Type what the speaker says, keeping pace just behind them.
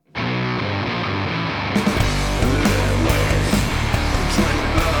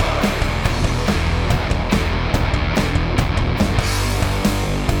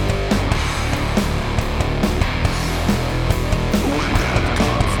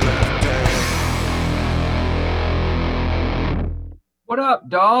What up,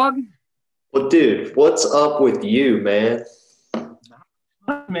 dog? Well, dude, what's up with you, man?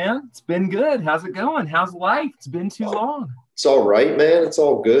 Man, it's been good. How's it going? How's life? It's been too long. It's all right, man. It's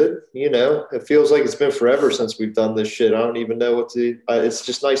all good. It feels like it's been forever since we've done this shit. I don't even know what to. It's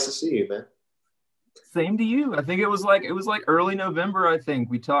just nice to see you, man. Same to you. I think it was like early November. I think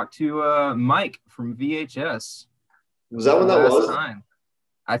we talked to Mike from VHS Was that the when that last was? time.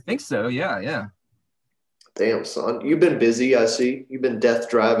 I think so. Yeah, yeah. Damn, son, you've been busy. I see. You've been death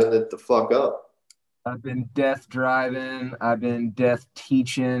driving it the fuck up. I've been death driving. I've been death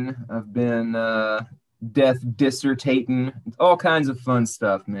teaching. I've been death dissertating. All kinds of fun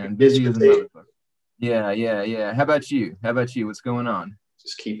stuff, man. Busy as a Dissertate, motherfucker. Yeah, yeah, yeah. How about you? How about you? What's going on?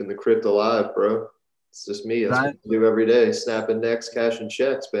 just keeping the crypt alive, bro. It's just me. That's what Right. I do every day. Snapping necks, cashing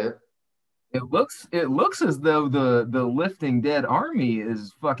checks, man. It looks as though the lifting dead army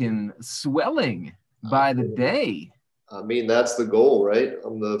is fucking swelling Uh, by the day. I mean, that's the goal, right?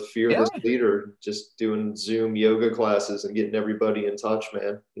 I'm the Yeah, fearless leader, just doing Zoom yoga classes and getting everybody in touch,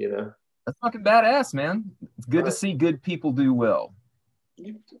 man. that's fucking badass, man. It's good to Uh, see good people do well.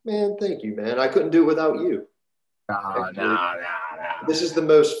 Man, thank you, man. I couldn't do it without you. Nah, Actually, nah, nah, nah. this is the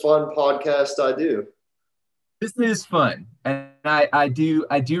most fun podcast I do. This is fun, and I do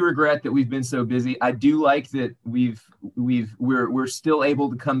regret that we've been so busy. I do like that we're still able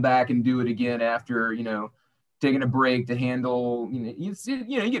to come back and do it again after taking a break to handle you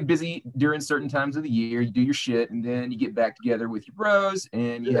get busy during certain times of the year. You do your shit, and then you get back together with your bros,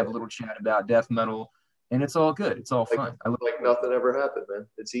 and you Yeah, have a little chat about death metal, and it's all good. It's all like fun. I look like forward nothing ever happened, man.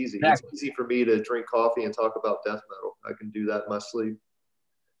 It's easy. to It's it. easy for me to drink coffee and talk about death metal. I can do that in my sleep.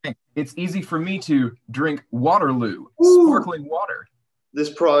 It's easy for me to drink Waterloo Woo! sparkling water This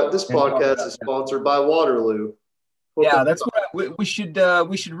and talk podcast about is death. sponsored by Waterloo. Hook Yeah, up. that's what we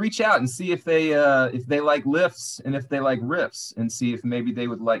should reach out and see if they like lifts and if they like riffs and see if maybe they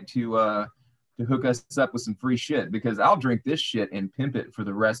would like to hook us up with some free shit because I'll drink this shit and pimp it for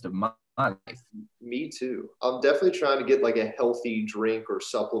the rest of my life. Me too. I'm definitely trying to get like a healthy drink or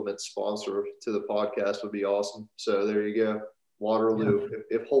supplement sponsor to the podcast would be awesome. So there you go. Yeah, Waterloo.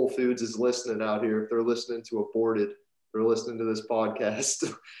 If Whole Foods is listening out here, if they're listening to Aborted, they're listening to this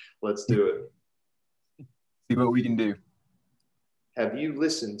podcast, let's do it. see what we can do. Have you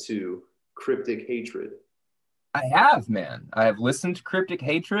listened to Cryptic Hatred? I have, man. I have listened to Cryptic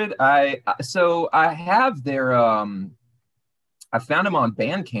Hatred. I have their I found them on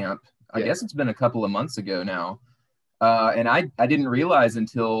Bandcamp. I Yeah. guess it's been a couple of months ago now. And I didn't realize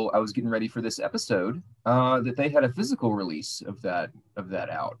until I was getting ready for this episode that they had a physical release of that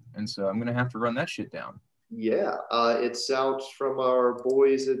out, and so I'm gonna have to run that shit down. Yeah. It's out from our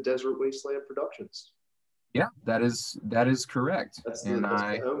boys at Desert Wasteland Productions. Yeah, that is correct, and That's the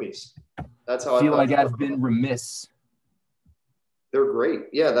I homies. That's how I feel found like out I've about been them. remiss. They're great.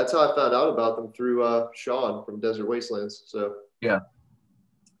 Yeah, that's how I found out about them through Sean from Desert Wastelands. So Yeah,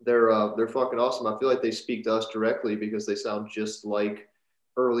 they're fucking awesome. I feel like they speak to us directly because they sound just like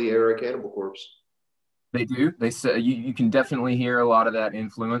early era Cannibal Corpse. they do. They say you can definitely hear a lot of that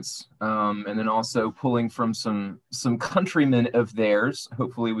influence, and then also pulling from some countrymen of theirs.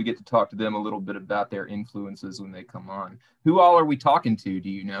 Hopefully, we get to talk to them a little bit about their influences when they come on. Who all are we talking to? Do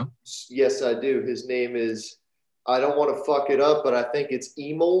you know? Yes, I do. His name is, I don't want to fuck it up, but I think it's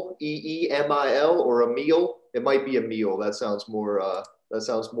Emil, Eemil, or Emil. It might be Emil. That sounds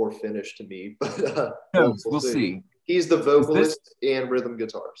more Finnish to me, but we'll We'll see. see. He's the Is this vocalist and rhythm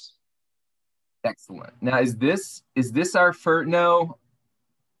guitars. excellent? Now, is this our first? No,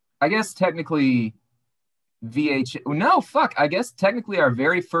 I guess technically VH. No, fuck. I guess technically our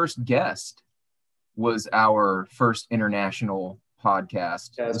very first guest was our first international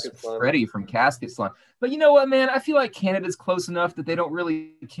podcast. It was Casket Slime. Freddie from Casket Slime. But you know what, man? I feel like Canada's close enough that they don't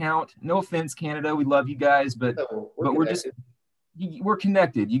really count. No offense, Canada. We love you guys, but No, we're but we're just connected. we're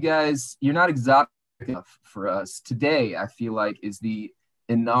connected. You guys, you're not exotic enough for us. Today, I feel like is the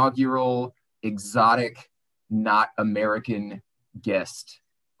inaugural exotic, not American guest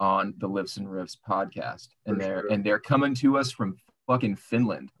on the Lifts and Riffs podcast, For and they're sure. and they're coming to us from fucking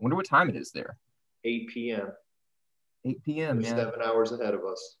Finland. I wonder what time it is there. 8 p.m. 8 p.m. They're Man, 7 hours ahead of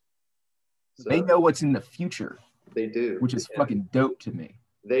us. they So know what's in the future, they do. which is fucking dope to me.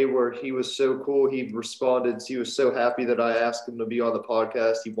 He was so cool. He responded. He was so happy that I asked him to be on the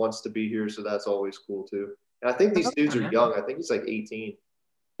podcast. He wants to be here. So that's always cool too. And I think these dudes Yeah, are man. young. I think he's like 18.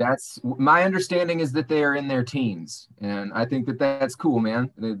 That's my understanding is that they are in their teens, and I think that that's cool,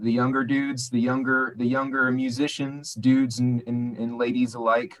 man. The younger dudes, the younger musicians, dudes and ladies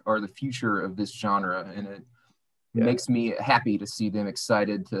alike, are the future of this genre, and it Yeah. makes me happy to see them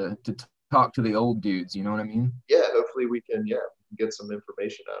excited to talk to the old dudes. You know what I mean? Yeah. Hopefully we can, yeah, get some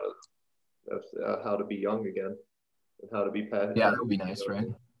information out of how to be young again and how to be passionate. Yeah, that would be nice, right?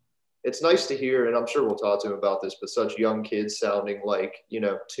 It's nice to hear, and I'm sure we'll talk to him about this, but such young kids sounding like,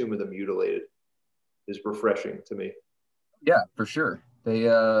 Tomb of the Mutilated is refreshing to me. Yeah, for sure.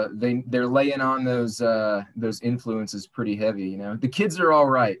 They're laying on those influences pretty heavy, you know. The kids are all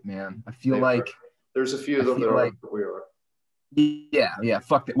right, man. I feel like there's a few of them that are like we are. Yeah,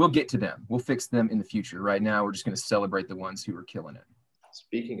 fuck that. We'll get to them. We'll fix them in the future. Right now, we're just going to celebrate the ones who are killing it.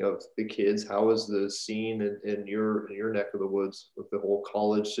 Speaking of the kids, how is the scene in your neck of the woods with the whole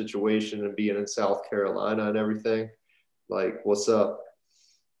college situation and being in South Carolina and everything? Like, what's up?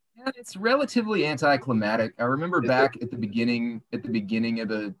 Yeah, it's relatively anticlimactic. I remember back at the beginning of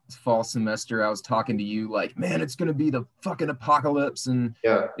the fall semester, I was talking to you like, man, it's gonna be the fucking apocalypse, and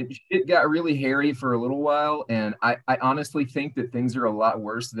it got really hairy for a little while. And I honestly think that things are a lot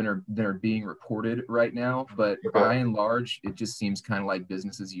worse than are being reported right now. But by and large, it just seems kind of like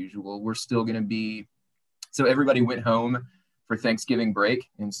business as usual. We're still gonna be, so everybody went home for Thanksgiving break,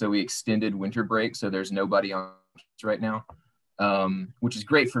 and so we extended winter break, so there's nobody on right now. Which is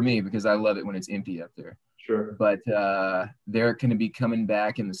great for me because I love it when it's empty up there. Sure. But they're going to be coming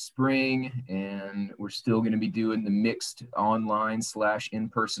back in the spring, and we're still going to be doing the mixed online /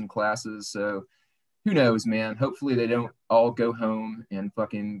 in-person classes. So who knows, man? Hopefully they don't all go home and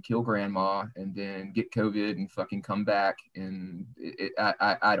fucking kill grandma and then get COVID and fucking come back. And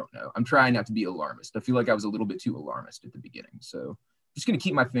I don't know. I'm trying not to be alarmist. I feel like I was a little bit too alarmist at the beginning. So just going to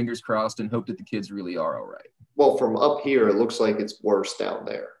keep my fingers crossed and hope that the kids really are all right. Well, from up here, it looks like it's worse down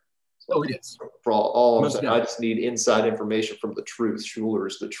there. So it is. For all I'm saying, I just need inside information from the truth. Schuler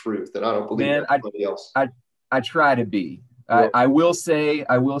is the truth, and I don't believe anybody else. I try to be. Yeah. I will say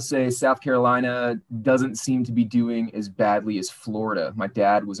South Carolina doesn't seem to be doing as badly as Florida. My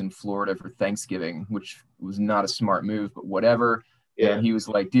dad was in Florida for Thanksgiving, which was not a smart move, but whatever. Yeah. And he was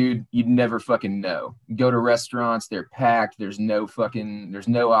like, dude, you'd never fucking know. Go to restaurants, they're packed. There's no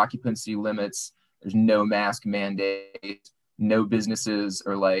occupancy limits. There's no mask mandate. No businesses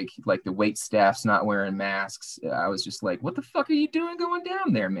or like the wait staff's not wearing masks. I was just like, what the fuck are you doing going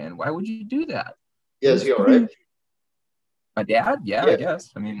down there, man? Why would you do that? Yeah, is he all right? My dad? Yeah, I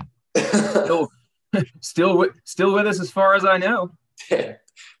guess. I mean, still with us as far as I know. Yeah.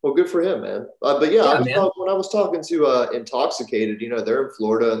 Well, good for him, man. But yeah, when I was talking to Intoxicated, they're in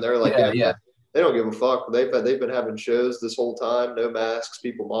Florida and they're like, yeah. They don't give a fuck. They've been having shows this whole time, no masks,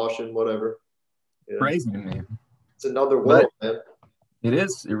 people moshing, whatever. Crazy to me. It's another world, man. It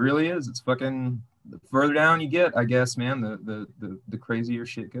is. It really is. It's fucking. The further down you get, I guess, man, the crazier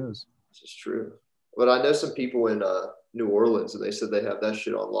shit goes. This is true. But I know some people in New Orleans, and they said they have that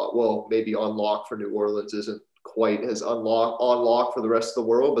shit on lock. Well, maybe on lock for New Orleans isn't quite as on lock for the rest of the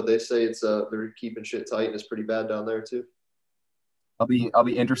world, but they say it's they're keeping shit tight and it's pretty bad down there too. I'll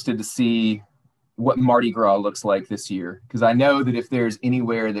be interested to see what Mardi Gras looks like this year, because I know that if there's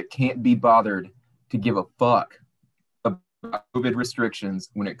anywhere that can't be bothered to give a fuck about COVID restrictions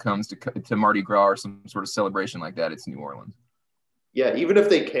when it comes to Mardi Gras or some sort of celebration like that, it's New Orleans. Yeah, even if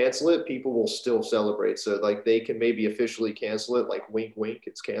they cancel it, people will still celebrate. So like they can maybe officially cancel it, like wink, wink,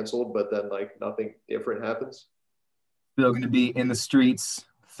 it's canceled, but then like nothing different happens. Still going to be in the streets,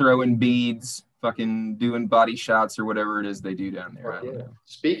 throwing beads, fucking doing body shots or whatever it is they do down there. I don't know.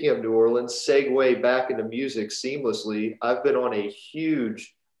 Speaking of New Orleans, segue back into music seamlessly. I've been on a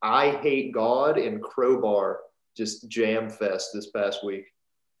huge I Hate God and Crowbar just jam fest this past week.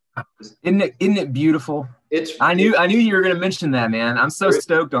 Isn't it beautiful? I knew you were gonna mention that, man. I'm so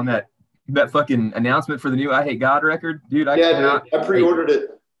stoked on that fucking announcement for the new I Hate God record, dude. I pre-ordered it.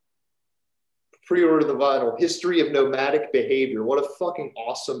 Pre-ordered the vinyl. History of Nomadic Behavior. What a fucking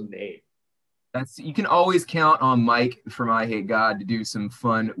awesome name. You can always count on Mike from I Hate God to do some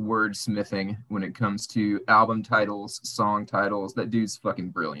fun wordsmithing when it comes to album titles, song titles. That dude's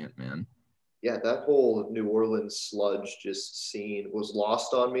fucking brilliant, man. Yeah, that whole New Orleans sludge just scene was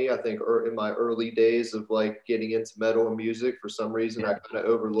lost on me. I think in my early days of like getting into metal and music, for some reason I kind of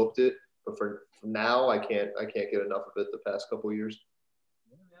overlooked it. But for now, I can't get enough of it the past couple of years.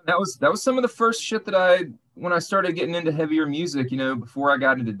 That was some of the first shit that when I started getting into heavier music, before I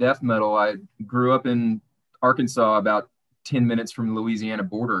got into death metal. I grew up in Arkansas, about 10 minutes from the Louisiana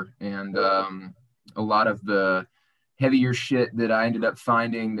border, and a lot of the heavier shit that I ended up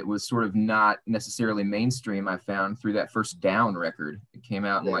finding that was sort of not necessarily mainstream, I found through that first Down record. It came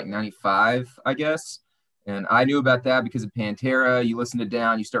out in like 95, I guess. And I knew about that because of Pantera. You listen to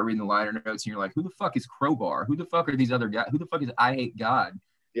Down, you start reading the liner notes, and you're like, who the fuck is Crowbar? Who the fuck are these other guys? Who the fuck is I Hate God?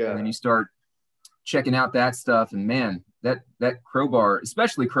 Yeah. And then you start checking out that stuff, and man, that Crowbar,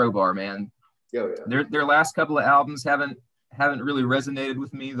 especially Crowbar, man. Yeah. Their last couple of albums haven't haven't really resonated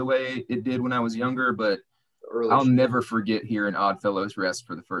with me the way it did when I was younger, but Early I'll shit. never forget hearing Oddfellows Rest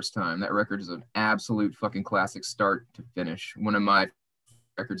for the first time. That record is an absolute fucking classic start to finish. One of my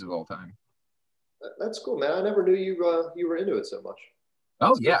records of all time. That's cool, man. I never knew you were into it so much.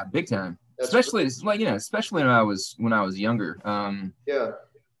 Oh That's yeah, big time. that's Especially like especially when I was younger. yeah.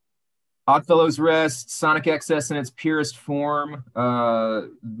 Oddfellows Rest, Sonic XS in its purest form.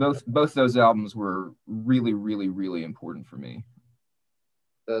 Both those albums were really, really, really important for me.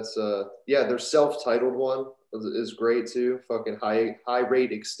 That's yeah, their self-titled one is great too. Fucking high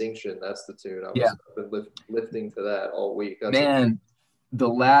rate extinction. That's the tune. Yeah, I've been lifting to that all week. man, the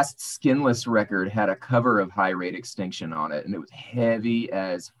last Skinless record had a cover of High Rate Extinction on it, and it was heavy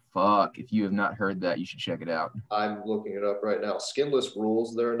as fuck. If you have not heard that, you should check it out. I'm looking it up right now. Skinless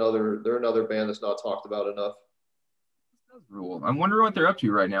rules. They're another band that's not talked about enough. Rule. I'm wondering what they're up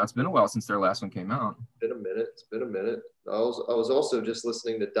to right now. It's been a while since their last one came out. Been a minute. It's been a minute. I was also just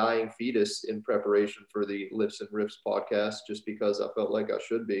listening to Dying Fetus in preparation for the Lifts and Riffs podcast, just because I felt like I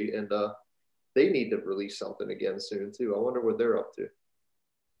should be, and they need to release something again soon too. I wonder what they're up to.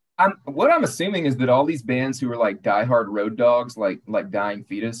 What I'm assuming is that all these bands who are like diehard road dogs, like Dying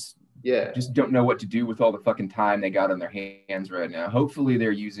Fetus, Yeah, just don't know what to do with all the fucking time they got on their hands right now. Hopefully,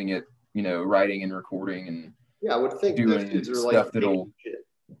 they're using it, writing and recording and yeah. I would think those doing dudes are stuff like that'll. shit.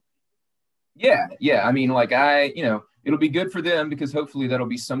 Yeah. I mean, like it'll be good for them because hopefully that'll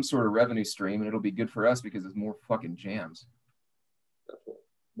be some sort of revenue stream, and it'll be good for us because it's more fucking jams.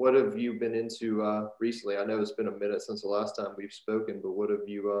 What have you been into recently? I know it's been a minute since the last time we've spoken, but what have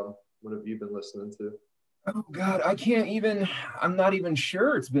you been listening to? Oh God, I'm not even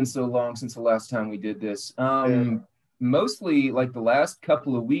sure. It's been so long since the last time we did this. Yeah. Mostly like the last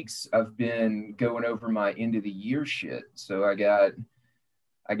couple of weeks, I've been going over my end of the year shit. So I'll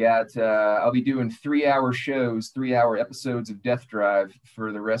be doing 3-hour shows, 3-hour episodes of Death Drive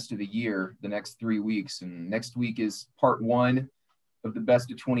for the rest of the year, the next 3 weeks. And next week is part 1 of the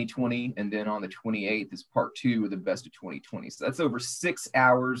best of 2020. And then on the 28th is part 2 of the best of 2020. So that's over 6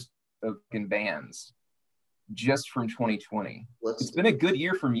 hours of bands just from 2020. It's been a good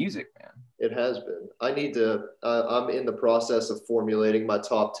year for music, man. It has been. I need to. I'm in the process of formulating my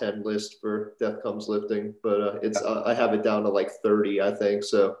top 10 list for Death Comes Lifting, but I have it down to like 30, I think.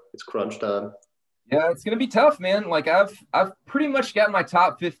 So it's crunch time. Yeah, it's gonna be tough, man. Like I've pretty much got my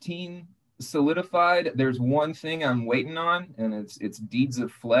top 15 solidified. There's one thing I'm waiting on, and it's Deeds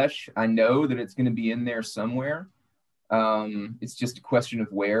of Flesh. I know that it's gonna be in there somewhere. It's just a question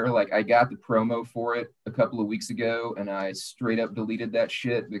of where. Like I got the promo for it a couple of weeks ago, and I straight up deleted that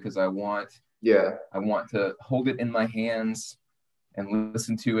shit because I want to hold it in my hands and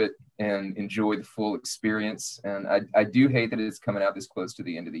listen to it and enjoy the full experience. And I do hate that it's coming out this close to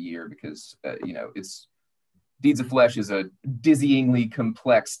the end of the year because it's Deeds of Flesh is a dizzyingly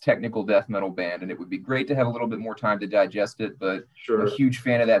complex technical death metal band, and it would be great to have a little bit more time to digest it. But Sure. I'm a huge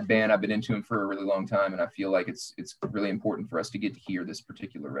fan of that band. I've been into them for a really long time, and I feel like it's really important for us to get to hear this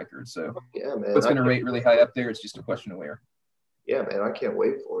particular record. So Yeah, man. it's going to rate really high up there. It's just a question of where. Yeah, man. I can't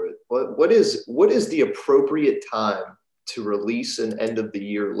wait for it. But what is the appropriate time to release an end of the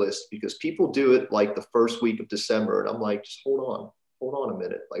year list? Because people do it like the first week of December, and I'm like, just hold on a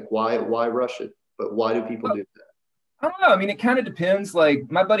minute. Like, why rush it? But why do people do that? I don't know. I mean, it kind of depends. Like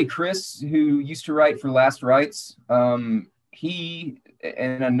my buddy Chris, who used to write for Last Rites, he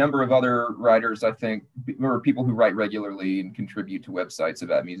and a number of other writers, I think, or people who write regularly and contribute to websites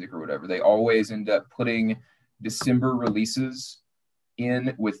about music or whatever, they always end up putting December releases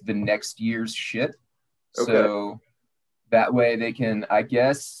in with the next year's shit. Okay. So that way they can, I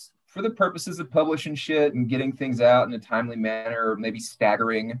guess, for the purposes of publishing shit and getting things out in a timely manner, or maybe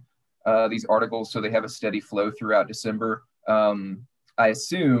staggering these articles so they have a steady flow throughout December. I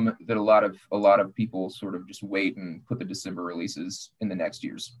assume that a lot of people sort of just wait and put the December releases in the next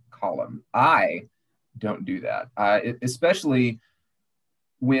year's column. I don't do that. Especially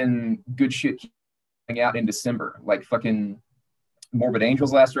when good shit keeps coming out in December. Like fucking Morbid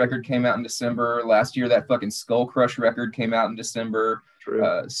Angel's last record came out in December. Last year, that fucking Skull Crush record came out in December.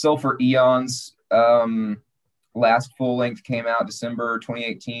 True. Sulfur Eons last full length came out December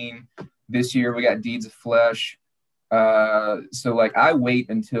 2018. This year we got Deeds of Flesh. So like I wait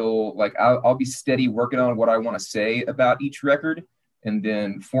until like I'll be steady working on what I want to say about each record and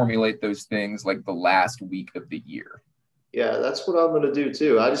then formulate those things like the last week of the year. Yeah, that's what I'm gonna do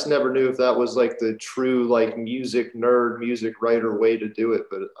too. I just never knew if that was like the true like music nerd, music writer way to do it,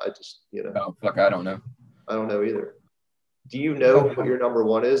 but I just Oh fuck, I don't know. I don't know either. Do you know what your number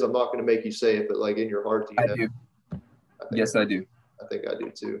one is? I'm not gonna make you say it, but like in your heart, do you know? I do. Yes, I do. I think I do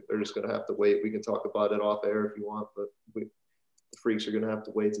too. They're just gonna have to wait. We can talk about it off air if you want, but the freaks are gonna have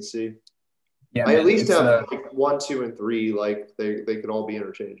to wait to see. Yeah, I at man, least it's have like 1, 2, and 3. Like they could all be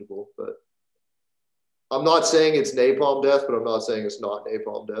interchangeable. But I'm not saying it's Napalm Death, but I'm not saying it's not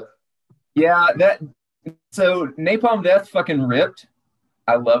Napalm Death. yeah, that so Napalm Death fucking ripped.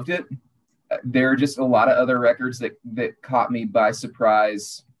 I loved it. There are just a lot of other records that caught me by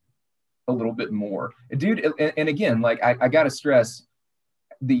surprise a little bit more, dude. And again, like I gotta stress,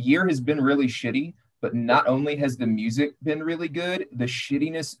 the year has been really shitty, but not only has the music been really good, the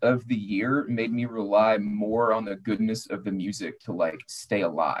shittiness of the year made me rely more on the goodness of the music to like stay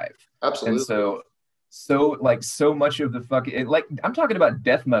alive. And Absolutely. so like so much of the fucking like I'm talking about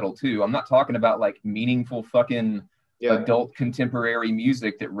death metal too. I'm not talking about like meaningful fucking Yeah, adult contemporary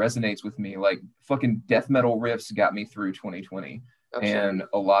music that resonates with me. Like fucking death metal riffs got me through 2020. absolutely. And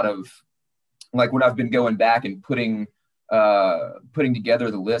a lot of like when I've been going back and putting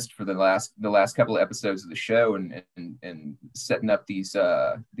together the list for the last couple of episodes of the show and setting up these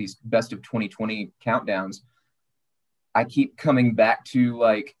best of 2020 countdowns, I keep coming back to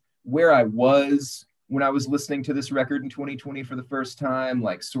like where I was when I was listening to this record in 2020 for the first time,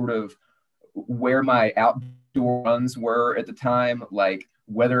 like sort of where my outdoor runs were at the time, like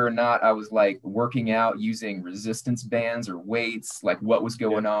whether or not I was like working out using resistance bands or weights, like what was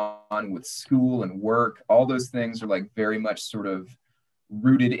going on with school and work. All those things are like very much sort of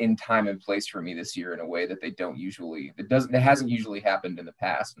rooted in time and place for me this year in a way that it hasn't usually happened in the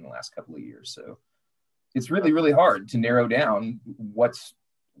past in the last couple of years. So it's really, really hard to narrow down what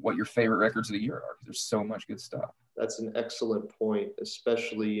your favorite records of the year are, because there's so much good stuff. That's an excellent point,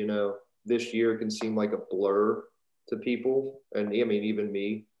 especially, this year can seem like a blur to people. And I mean, even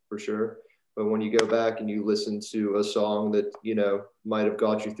me for sure. But when you go back and you listen to a song that, might have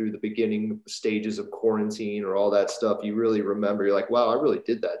got you through the beginning stages of quarantine or all that stuff, you really remember, you're like, wow, I really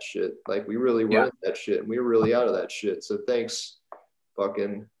did that shit. Like we really were in that shit and we were really out of that shit. So thanks,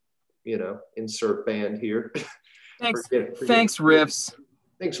 fucking, insert band here. Thanks, thanks riffs.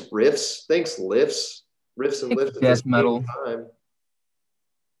 Thanks riffs. Thanks lifts. Riffs and lifts at death metal. time.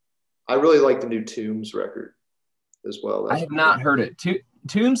 I really like the new Tombs record as well. I have not heard it.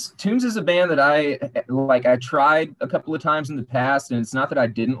 Tombs is a band that I like. I tried a couple of times in the past, and it's not that I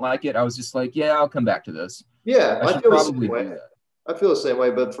didn't like it. I was just like, yeah, I'll come back to this. Yeah, I should probably do that. I feel the same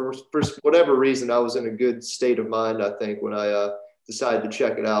way, but for whatever reason, I was in a good state of mind, I think, when I decided to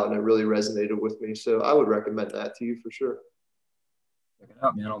check it out, and it really resonated with me. So I would recommend that to you for sure. Check it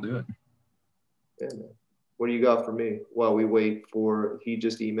out, man. I'll do it. Yeah, man. What do you got for me while we wait for, he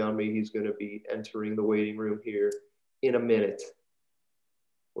just emailed me, he's going to be entering the waiting room here in a minute.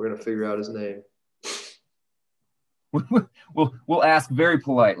 We're going to figure out his name. We'll ask very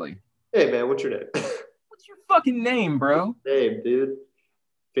politely. Hey, man, what's your name? What's your fucking name, bro? Name, dude.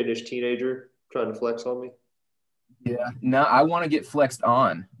 Finnish teenager trying to flex on me. Yeah, no, I want to get flexed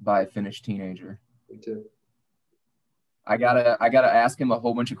on by a Finnish teenager. Me too. I gotta ask him a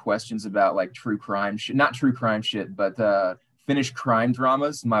whole bunch of questions about like true crime shit, not true crime shit, but Finnish crime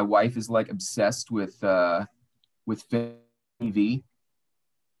dramas. My wife is like obsessed with Finnish TV.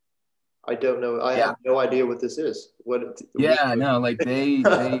 I don't know. I have no idea what this is. No, like they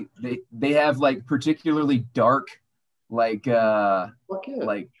have like particularly dark like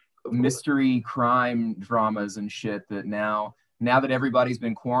like mystery crime dramas and shit that now that everybody's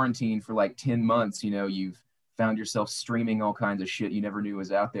been quarantined for like 10 months, you've found yourself streaming all kinds of shit you never knew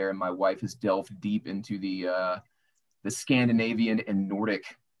was out there. And my wife has delved deep into the Scandinavian and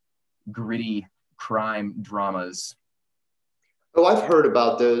Nordic gritty crime dramas. Oh, I've heard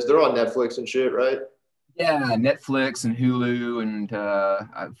about those. They're on Netflix and shit, right? Yeah, Netflix and Hulu and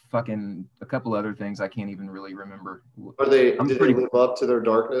fucking a couple other things I can't even really remember. They live up to their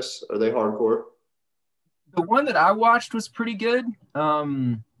darkness? Are they hardcore? The one that I watched was pretty good.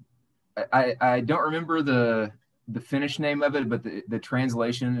 I don't remember the Finnish name of it, but the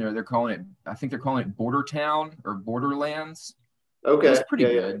translation, or I think they're calling it Border Town or Borderlands. Okay. It's pretty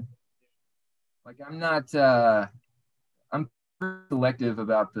good. Like I'm selective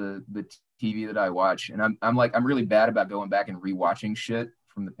about the TV that I watch, and I'm really bad about going back and rewatching shit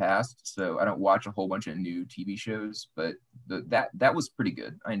from the past. So I don't watch a whole bunch of new TV shows, but that was pretty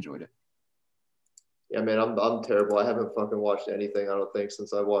good. I enjoyed it. Yeah, man, I'm terrible. I haven't fucking watched anything, I don't think,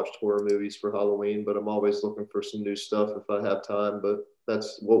 since I watched horror movies for Halloween, but I'm always looking for some new stuff if I have time. But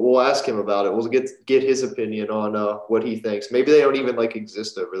that's what we'll ask him about it. We'll get his opinion on what he thinks. Maybe they don't even like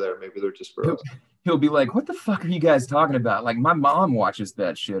exist over there. Maybe they're just for us. He'll be like, what the fuck are you guys talking about? Like, my mom watches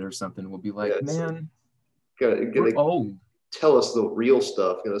that shit or something. We'll be like, man, we're old. Tell us the real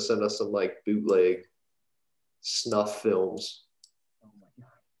stuff. Gonna send us some like bootleg snuff films.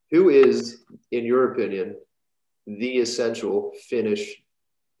 Who is, in your opinion, the essential Finnish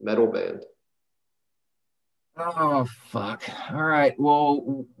metal band? Oh fuck. All right.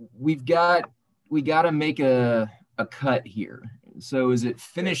 Well, we got to make a cut here. So is it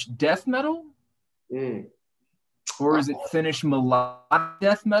Finnish death metal Mm. or is it Finnish melodic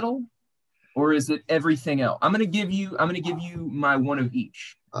death metal or is it everything else? I'm going to give you my one of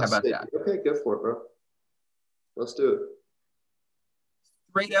each. How about that? Okay, go for it, bro. Let's do it.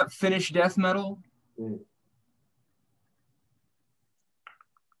 Straight up Finnish death metal. Mm.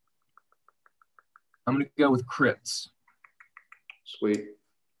 I'm going to go with Crypts. Sweet.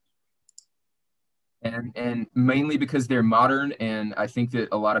 And mainly because they're modern, and I think that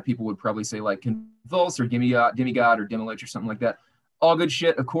a lot of people would probably say like Convulse or Demigod or Demilich or something like that. All good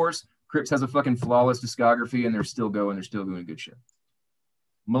shit, of course. Crypts has a fucking flawless discography, and they're still going. They're still doing good shit.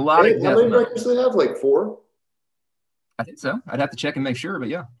 Melodic How death many metal. records do they have? Like 4? I think so. I'd have to check and make sure, but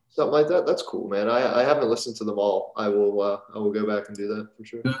yeah. Something like that. That's cool, man. I haven't listened to them all. I will go back and do that for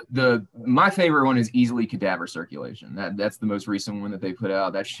sure. My favorite one is easily Cadaver Circulation. That's the most recent one that they put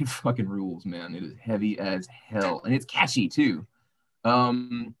out. That shit fucking rules, man. It is heavy as hell, and it's catchy too.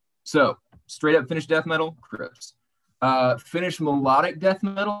 So straight up Finnish death metal, Crypts. Finnish melodic death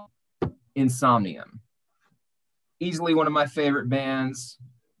metal, Insomnium. Easily one of my favorite bands.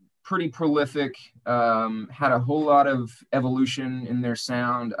 Pretty prolific. Had a whole lot of evolution in their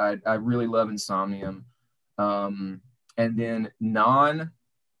sound. I really love Insomnium. And then non-death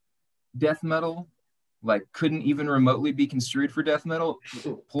metal, like couldn't even remotely be construed for death metal.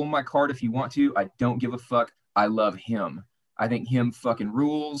 Pull my card if you want to. I don't give a fuck. I love Him. I think Him fucking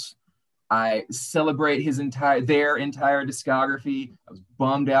rules. I celebrate their entire discography. I was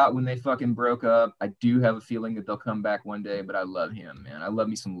bummed out when they fucking broke up. I do have a feeling that they'll come back one day, but I love Him, man. I love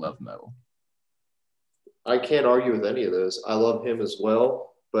me some love metal. I can't argue with any of those. I love Him as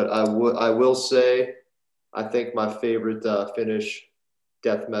well, but I will say I think my favorite Finnish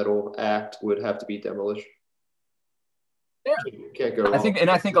death metal act would have to be Demilich. Yeah. Can't go wrong.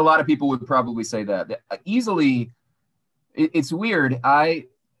 I think a lot of people would probably say that. Easily. It's weird. I've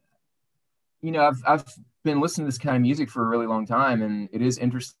been listening to this kind of music for a really long time, and it is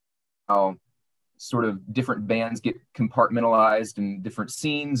interesting how sort of different bands get compartmentalized in different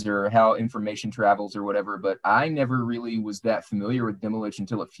scenes or how information travels or whatever. But I never really was that familiar with Demilich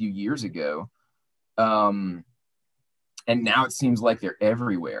until a few years ago. And now it seems like they're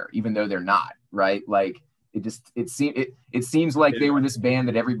everywhere, even though they're not, right? Like it seems like they were this band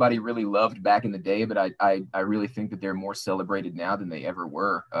that everybody really loved back in the day, but I really think that they're more celebrated now than they ever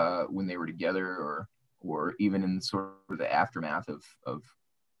were when they were together or even in sort of the aftermath of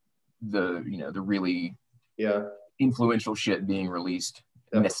the the really influential shit being released.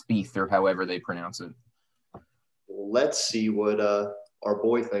 Nespith or however they pronounce it. Let's see what our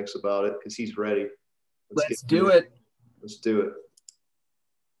boy thinks about it because he's ready. Let's do it. Let's do it.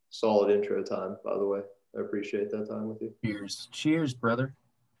 Solid intro time, by the way. I appreciate that time with you. Cheers, brother.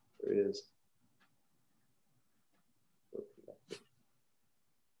 There he is.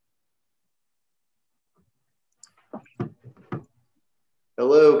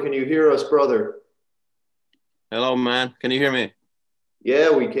 Hello, can you hear us, brother? Hello, man. Can you hear me?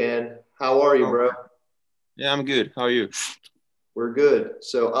 Yeah, we can. How are you, bro? Yeah, I'm good. How are you? We're good.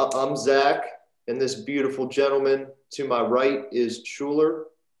 So I'm Zach, and this beautiful gentleman to my right is Schuler.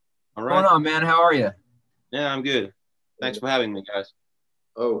 All right. What's going on, man? How are you? Yeah, I'm good. Thanks for having me, guys.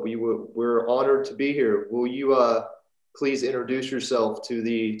 Oh, we're honored to be here. Will you please introduce yourself to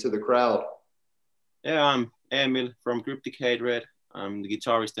the crowd? Yeah, I'm Emil from Cryptic Hatred. I'm the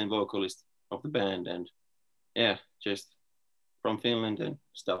guitarist and vocalist of the band, and yeah, just from Finland and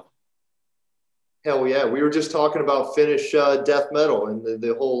stuff. Hell yeah. We were just talking about Finnish death metal and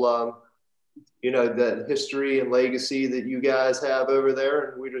the whole, that history and legacy that you guys have over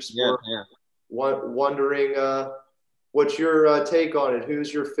there. And we just were wondering what's your take on it?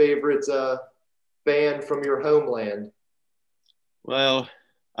 Who's your favorite band from your homeland? Well,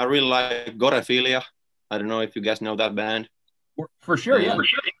 I really like Gorophilia. I don't know if you guys know that band. For sure, yeah.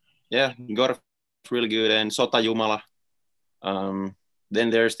 Yeah, Goref is really good. And Sota Jumala. Then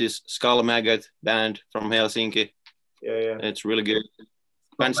there's this Skull Maggot band from Helsinki. Yeah. It's really good.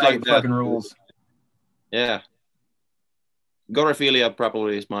 Bands like that. Fucking rules. Yeah. Gorophilia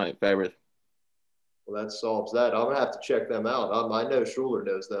probably is my favorite. Well, that solves that. I'm gonna have to check them out. I know Schuler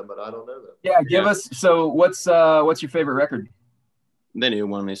knows them, but I don't know them. Yeah, give us. So, what's your favorite record? The new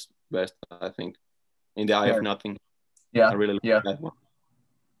one is best, I think. In the Eye of Nothing. Yeah, I really like that one.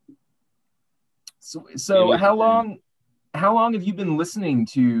 So how long? how long have you been listening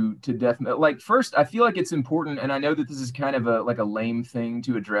to death metal? Like, first, I feel like it's important, and I know that this is kind of a like a lame thing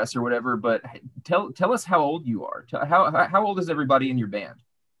to address or whatever, but tell us how old you are. How old is everybody in your band?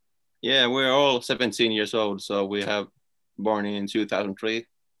 Yeah, we're all 17 years old, so we have born in 2003.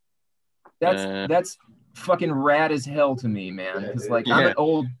 Uh, That's fucking rad as hell to me, man. Yeah, Because dude. like yeah,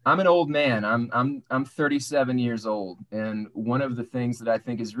 I'm an old man. I'm 37 years old, and one of the things that I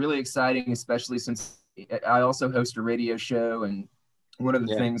think is really exciting, especially since I also host a radio show, and one of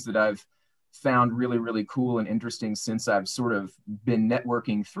the yeah, things that I've found really really cool and interesting since I've sort of been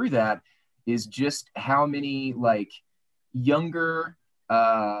networking through that is just how many like younger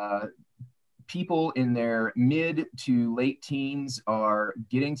people in their mid to late teens are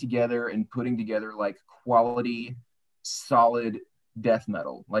getting together and putting together like quality, solid death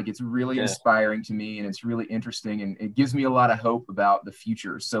metal. Like it's really yeah. inspiring to me and it's really interesting and it gives me a lot of hope about the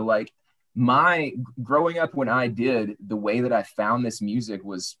future. So like my growing up when I did, the way that I found this music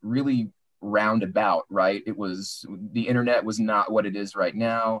was really roundabout, right? It was the internet was not what it is right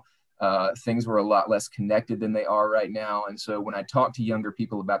now. Things were a lot less connected than they are right now. And so when I talk to younger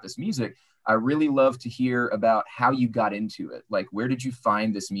people about this music, I really love to hear about how you got into it. Like, where did you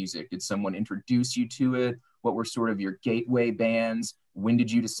find this music? Did someone introduce you to it? What were sort of your gateway bands? When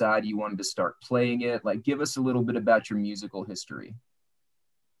did you decide you wanted to start playing it? Like, give us a little bit about your musical history.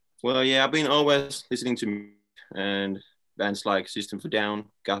 Well, yeah, I've been always listening to music, and bands like System of a Down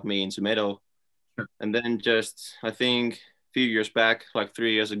got me into metal. Sure. And then just, I think, a few years back, like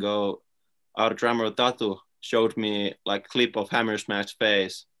 3 years ago, our drummer Tatu showed me like clip of Hammersmash's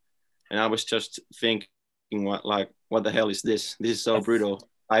face, and I was just thinking, what the hell is this? This is so Yes. brutal.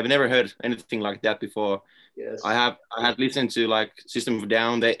 I've never heard anything like that before. Yes. I had listened to like System of a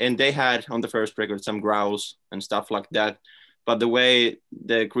Down, they had on the first record some growls and stuff like that, but the way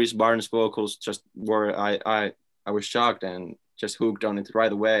the Chris Barnes vocals just were, I was shocked and just hooked on it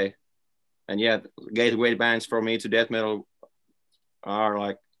right away. And yeah, gateway bands for me to death metal are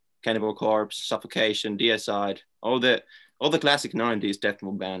like Cannibal Corpse, Suffocation, Deicide, all the classic '90s death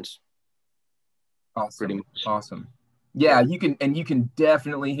metal bands, pretty Awesome. much. Awesome. Yeah, you can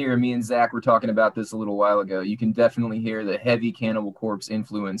definitely hear me and Zach were talking about this a little while ago. You can definitely hear the heavy Cannibal Corpse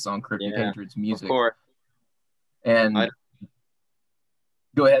influence on Cryptic Yeah, Hatred's of music. course. I And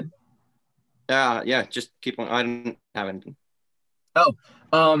go ahead. yeah, just keep on. I don't have anything. Oh,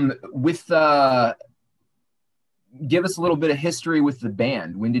 with give us a little bit of history with the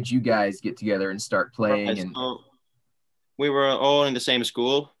band. When did you guys get together and start playing? Right, And so we were all in the same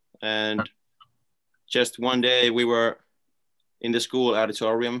school, and just one day we were in the school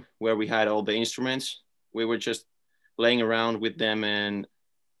auditorium where we had all the instruments. We were just playing around with them and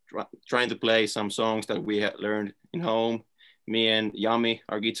trying to play some songs that we had learned in home. Me and Yami,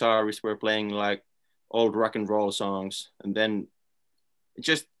 our guitarist, were playing like old rock and roll songs. And then it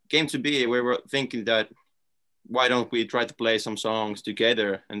just came to be, we were thinking that why don't we try to play some songs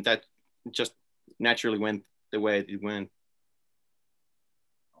together? And that just naturally went the way it went.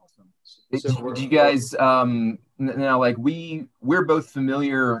 awesome. So Did you guys now like we're both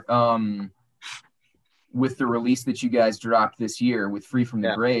familiar with the release that you guys dropped this year with Free from the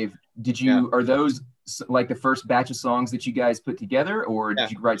Yeah, Grave. Did yeah, you are those like the first batch of songs that you guys put together, or yeah,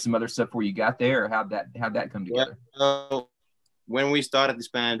 did you write some other stuff before you got there, or how'd that come yeah. together? So when we started this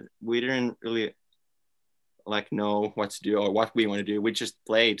band, we didn't really like know what to do or what we want to do. We just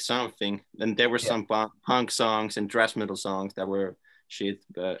played something. And there were Yeah. some punk songs and thrash metal songs that were shit.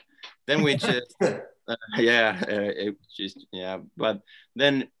 But then we just, it just, yeah. But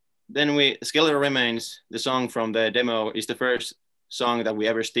then we, Skeletal Remains, the song from the demo, is the first song that we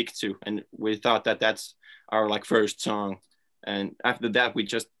ever stick to. And we thought that that's our like first song. And after that, we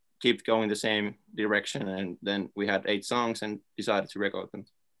just kept going the same direction. And then we had 8 songs and decided to record them.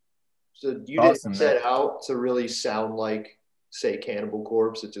 So you didn't Awesome, man. set out to really sound like, say, Cannibal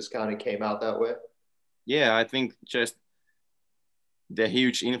Corpse. It just kind of came out that way. Yeah, I think just the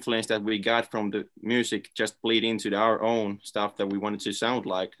huge influence that we got from the music just bleed into our own stuff that we wanted to sound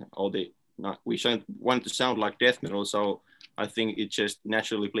like. Wanted to sound like death metal, so I think it just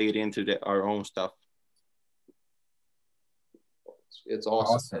naturally bleed into our own stuff. It's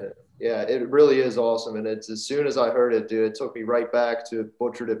awesome. Awesome. Yeah, it really is awesome. And it's as soon as I heard it, dude, it took me right back to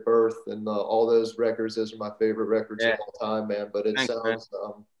Butchered at Birth and all those records. Those are my favorite records Yeah, of all time, man. But it thanks, man. sounds.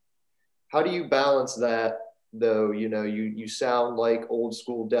 How do you balance that though? You know, you sound like old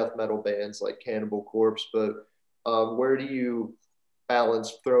school death metal bands like Cannibal Corpse, but where do you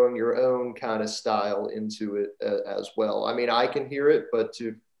balance throwing your own kind of style into it as well? I mean, I can hear it, but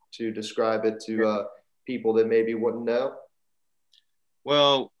to describe it to people that maybe wouldn't know.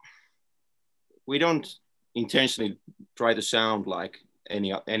 Well, we don't. intentionally try to sound like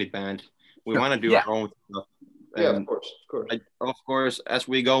any band. We Sure. want to do Yeah. our own stuff. Yeah, And of course. of course, as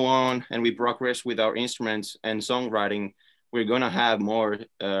we go on and we progress with our instruments and songwriting, we're gonna have more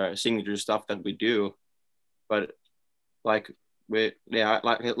signature stuff that we do. But like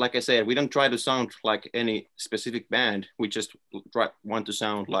like I said, we don't try to sound like any specific band. We just want to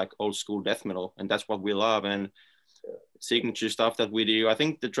sound like old school death metal, and that's what we love. And signature stuff that we do, I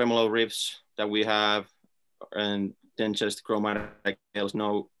think the tremolo riffs that we have, and then just chromatic nails,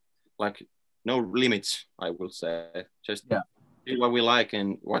 no limits, I will say. Just Yeah. do what we like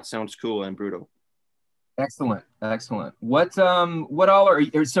and what sounds cool and brutal. Excellent. What all are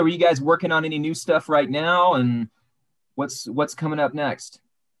you guys working on any new stuff right now, and what's coming up next?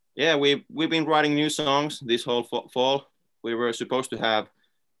 Yeah, we've been writing new songs this whole fall. We were supposed to have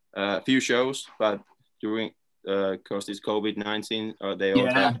a few shows, but during because this COVID-19, they all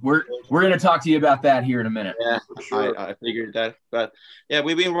Yeah, we're gonna talk to you about that here in a minute. yeah, Sure. I figured that. But yeah,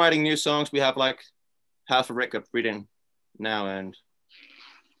 we've been writing new songs. We have like half a record written now, and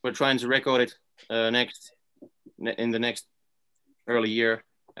we're trying to record it in the next early year,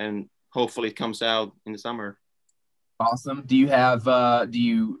 and hopefully it comes out in the summer. Awesome. Do you have I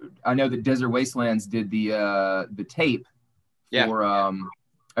know that Desert Wastelands did the tape Yeah. for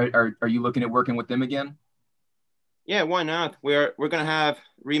are you looking at working with them again? Yeah, why not? We're gonna have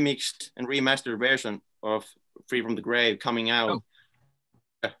remixed and remastered version of Free from the Grave coming out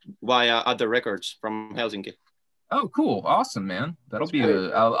via other records from Helsinki. Oh, cool. Awesome, man. That'll That's be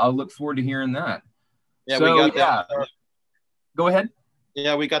great. I'll look forward to hearing that. Yeah, So, we got yeah. Go ahead.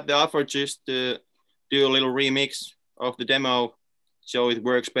 Yeah, we got the offer just to do a little remix of the demo so it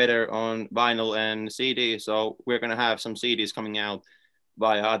works better on vinyl and CD. So we're gonna have some CDs coming out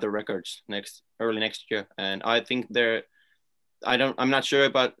via other records early next year. And I think I'm not sure,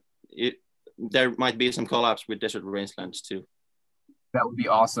 but there might be some collabs with Desert Wastelands too. That would be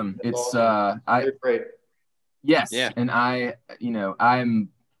awesome. That's It's awesome. They're great. yes, Yeah. and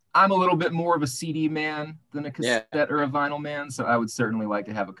I'm a little bit more of a CD man than a cassette or a vinyl man, so I would certainly like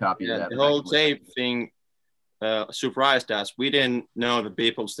to have a copy of that. The whole tape thing surprised us. We didn't know that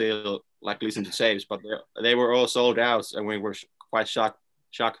people still like listen to tapes, but they were all sold out, and we were quite shocked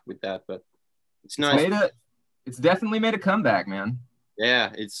with that. But it's nice. It's definitely made a comeback, man.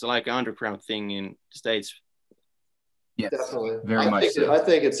 Yeah, it's like an underground thing in the States. Yes, Definitely. very much so. I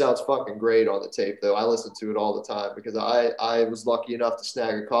think it sounds fucking great on the tape, though. I listen to it all the time because I was lucky enough to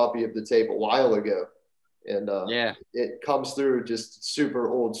snag a copy of the tape a while ago, and it comes through just super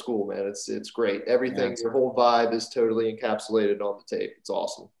old school, man. It's great. Everything, your whole vibe is totally encapsulated on the tape. It's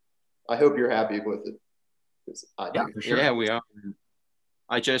awesome. I hope you're happy with it. Yeah, for sure. Yeah, we are.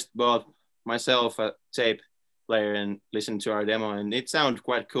 I just bought myself a tape player and listened to our demo, and it sounded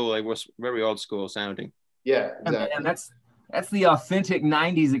quite cool. It was very old school sounding. Yeah, exactly. And that's the authentic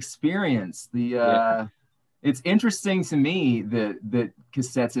 '90s experience. It's interesting to me that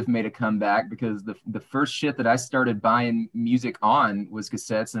cassettes have made a comeback because the first shit that I started buying music on was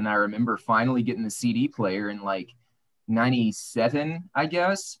cassettes, and I remember finally getting the CD player in like '97, I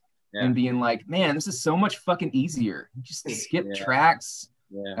guess, and being like, man, this is so much fucking easier. Just skip tracks.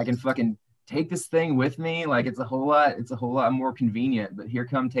 Yeah. I can fucking take this thing with me. Like it's a whole lot more convenient. But here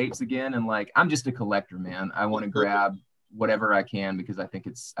come tapes again, and like I'm just a collector, man. I want to grab whatever I can because I think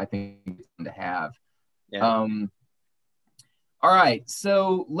it's fun to have. Yeah. All right,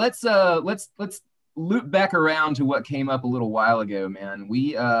 so let's loop back around to what came up a little while ago, man.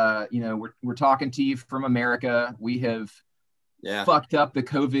 We we're talking to you from America. We have fucked up the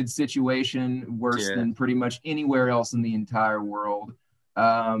COVID situation worse than pretty much anywhere else in the entire world.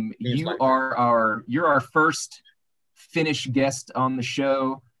 You're our first Finnish guest on the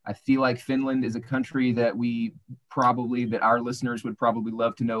show. I feel like Finland is a country that our listeners would probably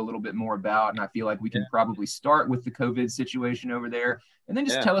love to know a little bit more about. And I feel like we can probably start with the COVID situation over there and then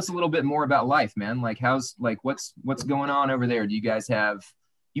just tell us a little bit more about life, man. Like what's going on over there? Do you guys have,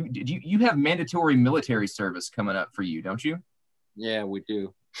 you have mandatory military service coming up for you, don't you? Yeah, we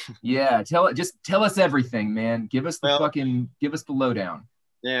do. Yeah. Tell us everything, man. Give us the lowdown.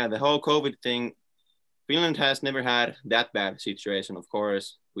 Yeah. The whole COVID thing, Finland has never had that bad situation. Of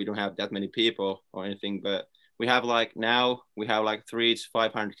course, we don't have that many people or anything, but we have like 300 to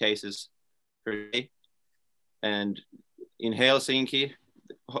 500 cases per day. And in Helsinki,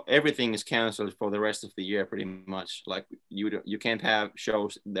 everything is canceled for the rest of the year, pretty much. Like you can't have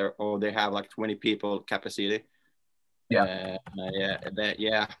shows there, or they have like 20 people capacity. Yeah.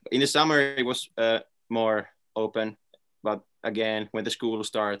 In the summer, it was more open, but again, when the school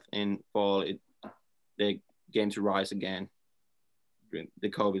starts in fall, they came to rise again, the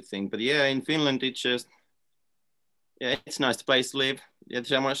COVID thing. But yeah, in Finland, it's just yeah, it's a nice place to live. Yeah,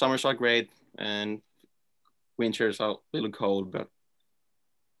 summers are great, and winters are a little cold, but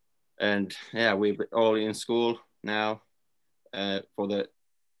and yeah, we're all in school now for the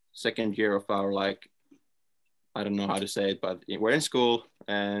second year of our like I don't know how to say it, but we're in school,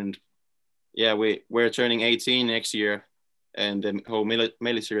 and yeah, we're turning 18 next year, and the whole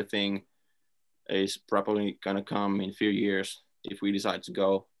military thing is probably gonna come in a few years if we decide to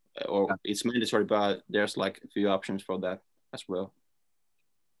go, or it's mandatory, but there's like a few options for that as well.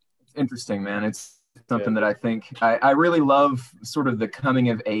 It's interesting, man. It's something that I think I really love sort of the coming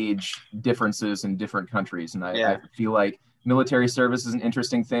of age differences in different countries. And I feel like military service is an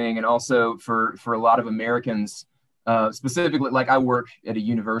interesting thing. And also for a lot of Americans, specifically, like I work at a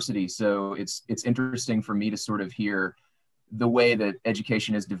university, so it's interesting for me to sort of hear the way that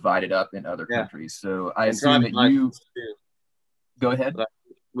education is divided up in other countries. So I assume that you go ahead.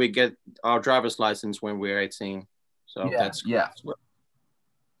 We get our driver's license when we're 18. So that's cool.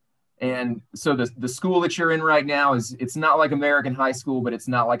 And so the school that you're in right now it's not like American high school, but it's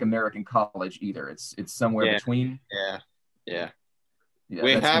not like American college either. It's somewhere between. Yeah.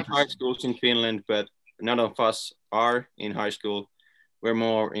 We have high schools in Finland, but none of us are in high school. We're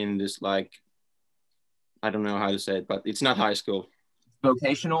more in this like, I don't know how to say it, but it's not high school.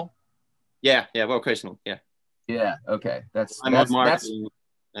 Vocational? Yeah, vocational. Yeah. Yeah. Okay. I'm on marketing,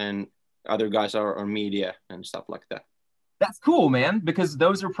 and other guys are on media and stuff like that. That's cool, man, because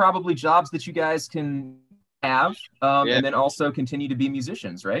those are probably jobs that you guys can have, and then also continue to be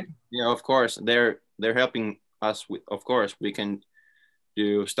musicians, right? Yeah, of course. They're helping us with. Of course, we can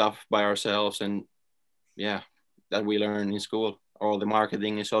do stuff by ourselves, and that we learn in school. All the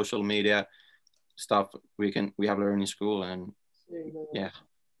marketing and social media stuff we have learned in school, and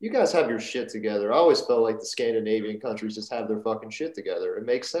you guys have your shit together. I always felt like the Scandinavian countries just have their fucking shit together. It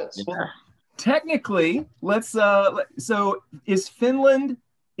makes sense. Yeah. Technically, let's so is Finland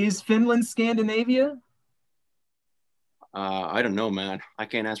Scandinavia? I don't know, man. I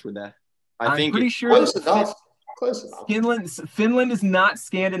can't answer that. I'm think pretty sure close enough. Finland is not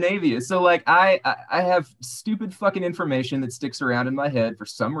Scandinavia. So like I have stupid fucking information that sticks around in my head for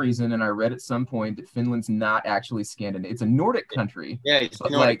some reason, and I read at some point that Finland's not actually Scandinavia. It's a Nordic country. Yeah, it's a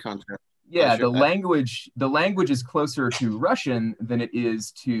Nordic country. Yeah, the language is closer to Russian than it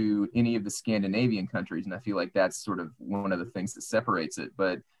is to any of the Scandinavian countries, and I feel like that's sort of one of the things that separates it.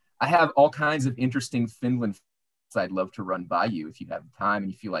 But I have all kinds of interesting Finland I'd love to run by you if you have time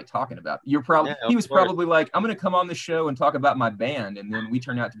and you feel like talking about. He was probably like, I'm gonna come on the show and talk about my band, and then we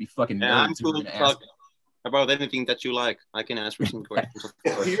turn out to be fucking nerds who are gonna ask about anything that you like. I can answer some questions.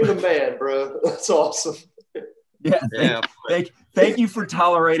 You're the man, bro. That's awesome. Thank you for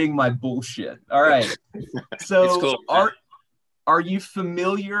tolerating my bullshit. All right. So cool, are you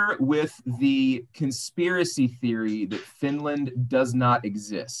familiar with the conspiracy theory that Finland does not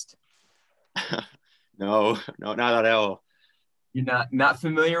exist? No, not at all. You're not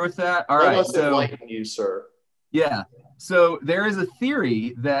familiar with that? All right. So enlighten you, sir. Yeah. So there is a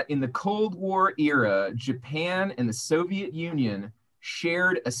theory that in the Cold War era, Japan and the Soviet Union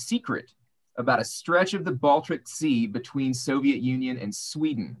shared a secret about a stretch of the Baltic Sea between Soviet Union and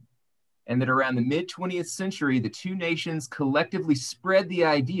Sweden, and that around the mid-20th century, the two nations collectively spread the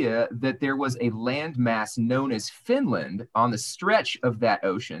idea that there was a landmass known as Finland on the stretch of that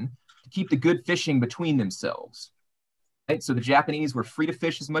ocean to keep the good fishing between themselves. Right? So the Japanese were free to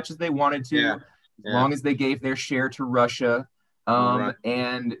fish as much as they wanted to, as long as they gave their share to Russia.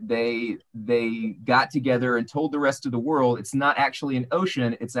 And they got together and told the rest of the world it's not actually an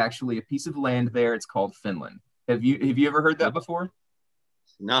ocean, it's actually a piece of land there. It's called Finland. Have you ever heard that before?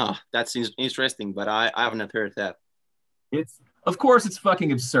 No, that seems interesting, but I haven't heard that. Of course it's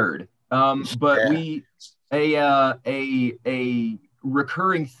fucking absurd. But a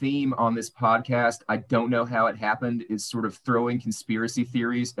recurring theme on this podcast, I don't know how it happened, is sort of throwing conspiracy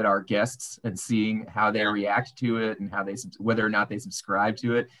theories at our guests and seeing how they react to it and whether or not they subscribe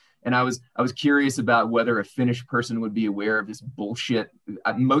to it. And I was curious about whether a Finnish person would be aware of this bullshit,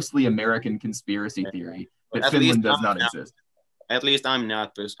 mostly American conspiracy theory that Finland does not exist. At least I'm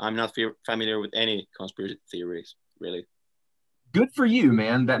not, because I'm not familiar with any conspiracy theories, really. Good for you,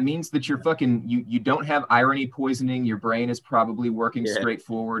 man. That means that you're fucking, you don't have irony poisoning. Your brain is probably working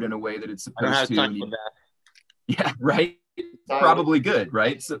straightforward in a way that it's supposed to. I don't have time for that. Yeah, right. Probably good,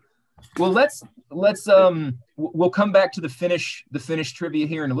 right? So, well, let's we'll come back to the Finnish trivia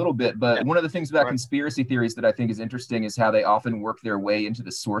here in a little bit. But one of the things about conspiracy theories that I think is interesting is how they often work their way into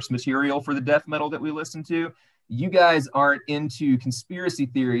the source material for the death metal that we listen to. You guys aren't into conspiracy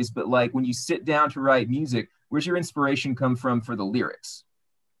theories, but like when you sit down to write music, where's your inspiration come from for the lyrics?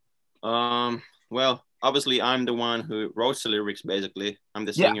 Well, obviously I'm the one who wrote the lyrics. Basically, I'm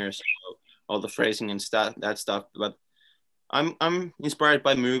the Yeah. singer, so all the phrasing and stuff, that stuff. But I'm inspired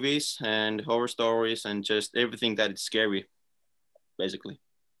by movies and horror stories and just everything that is scary, basically.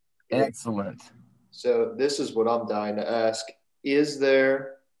 Excellent. So this is what I'm dying to ask. Is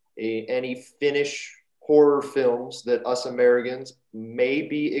there any Finnish horror films that us Americans may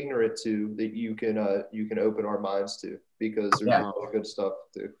be ignorant to that you can open our minds to? Because there's a lot of good stuff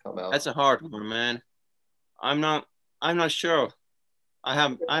to come out. That's a hard one, man. I'm not sure.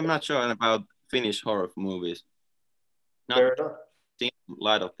 I'm not sure about Finnish horror movies. Not Fair enough. seen a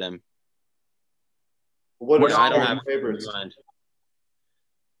lot of them. What are I don't some of have your favorites?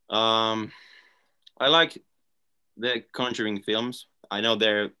 I like the Conjuring films. I know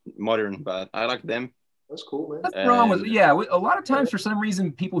they're modern, but I like them. That's cool, man. That's wrong with a lot of times for some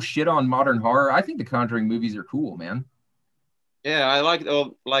reason people shit on modern horror. I think the Conjuring movies are cool, man. Yeah, I like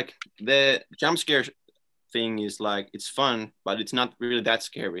the jump scare thing is like it's fun, but it's not really that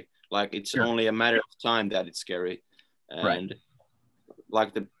scary. Like it's only a matter of time that it's scary, and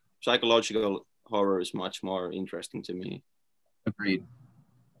like the psychological horror is much more interesting to me. Agreed.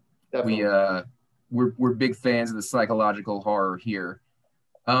 Definitely. We're big fans of the psychological horror here.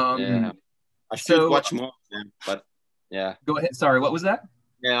 Yeah, I should watch more of them, but yeah. Go ahead. Sorry, what was that?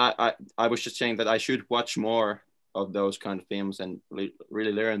 Yeah, I was just saying that I should watch more of those kind of films and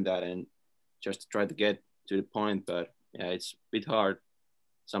really learn that and just try to get to the point. But yeah, it's a bit hard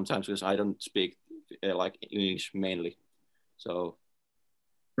sometimes because I don't speak like English mainly. So,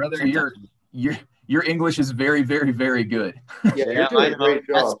 brother, your English is very, very, very good. Yeah, you're doing a great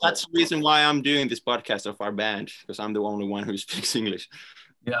job. That's the reason why I'm doing this podcast of our band, because I'm the only one who speaks English.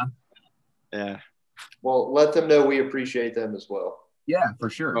 Yeah. Yeah. Well, let them know we appreciate them as well. Yeah, for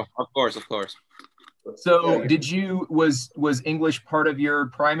sure. Oh, of course, of course. So was English part of your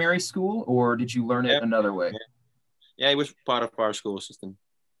primary school, or did you learn it another way? Yeah, it was part of our school system.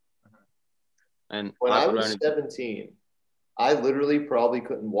 And when I was 17, I literally probably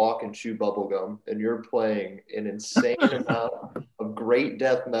couldn't walk and chew bubblegum, and you're playing an insane amount of great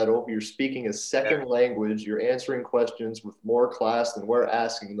death metal. You're speaking a second language. You're answering questions with more class than we're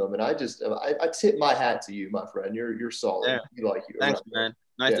asking them. And I tip my hat to you, my friend. You're solid. Yeah. We like you. Thanks, man.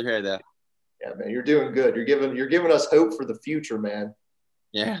 Nice to hear that. Yeah, man, you're doing good. You're giving us hope for the future, man.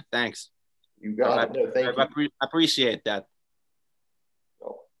 Yeah, thanks. You got it. No, thank you. I appreciate that.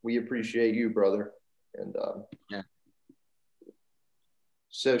 Well, we appreciate you, brother. And yeah.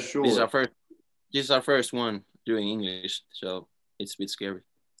 So sure. This is our first one doing English, so it's a bit scary.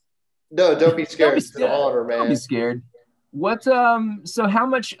 No, don't be scared. It's an honor, man. Don't be scared. What so how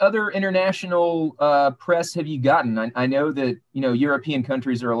much other international press have you gotten? I know that European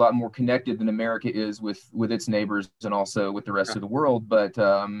countries are a lot more connected than America is with its neighbors and also with the rest of the world, but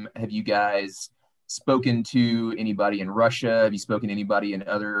have you guys spoken to anybody in Russia? Have you spoken to anybody in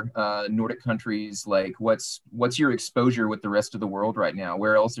other Nordic countries? Like what's your exposure with the rest of the world right now?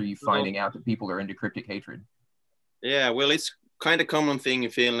 Where else are you finding out that people are into Cryptic Hatred? Yeah, well, it's kind of common thing in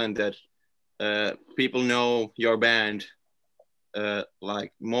Finland that people know your band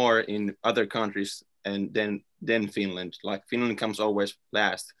like more in other countries and then Finland. Like Finland comes always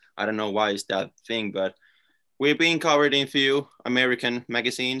last. I don't know why it's that thing, but we've been covered in few American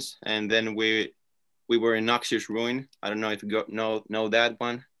magazines, and then we were in Noxious Ruin. I don't know if you know that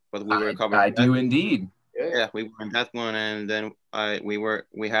one, but we were covered. I do indeed. Yeah, we were in that one, and then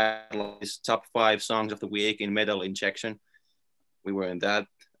we had like this top 5 songs of the week in Metal Injection. We were in that.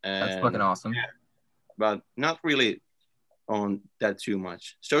 And, that's fucking awesome. Yeah, but not really on that too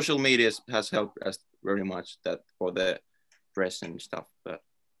much. Social media has helped us very much that for the press and stuff. But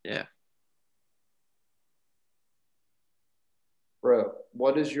yeah. Bro,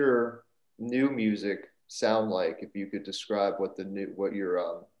 what does your new music sound like? If you could describe what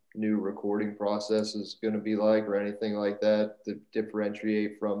your new recording process is going to be like, or anything like that, to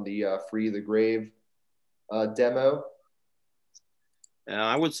differentiate from the Free the Grave demo.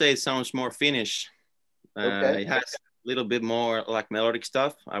 I would say it sounds more Finnish. Okay. It has a little bit more like melodic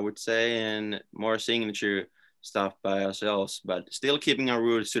stuff, I would say, and more signature stuff by ourselves, but still keeping our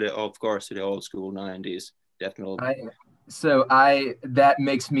roots to the old school 90s death metal. That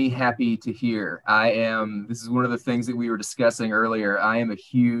makes me happy to hear. This is one of the things that we were discussing earlier. I am a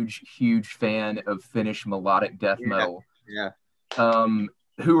huge, huge fan of Finnish melodic death metal. Yeah.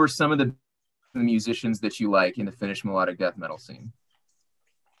 Who are some of the musicians that you like in the Finnish melodic death metal scene?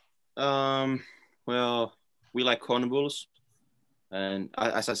 Well, we like Convuls, and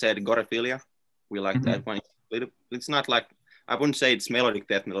as I said, Gorophilia. We like that one. It's not like, I wouldn't say it's melodic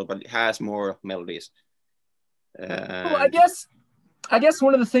death metal, but it has more melodies. Well, I guess I guess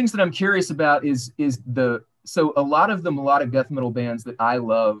one of the things that I'm curious about is so a lot of the melodic death metal bands that I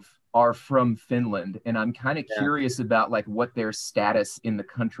love are from Finland, and I'm kind of curious about like what their status in the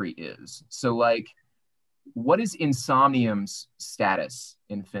country is. So like, what is Insomnium's status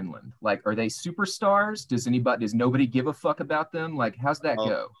in Finland? Like, are they superstars? Does nobody give a fuck about them? Like, how's that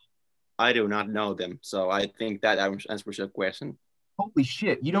go? I do not know them, so I think that answers your question. Holy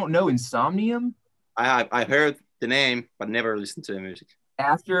shit, you don't know Insomnium? I heard the name, but never listened to the music.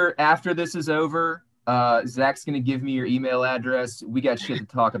 After this is over, Zach's gonna give me your email address. We got shit to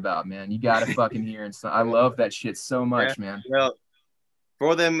talk about, man. You gotta fucking hear it. I love that shit so much, man. Well,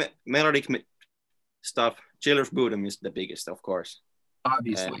 for the melodic stuff, Children of Bodom is the biggest, of course.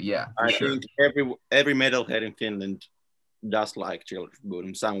 Obviously, yeah. I think every metalhead in Finland does like Children of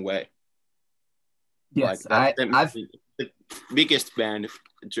Bodom some way. Yes, like I've the biggest band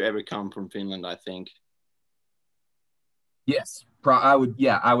to ever come from Finland, I think. Yes, I would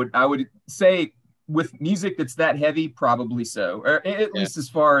say with music that's that heavy, probably so, or at least as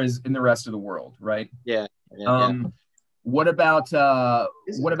far as in the rest of the world, right? Yeah. What about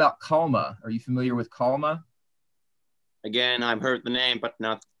Kalma? Are you familiar with Kalma? Again, I've heard the name, but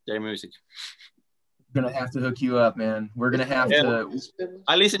not their music. Gonna have to hook you up, man. We're gonna have to.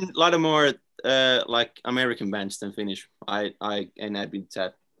 I listen a lot of more like American bands than Finnish. I've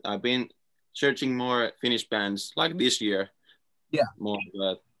been searching more Finnish bands like this year. Yeah, more.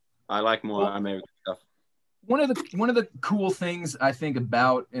 But I like more American stuff. One of the cool things I think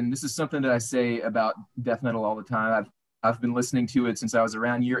about, and this is something that I say about death metal all the time. I've been listening to it since I was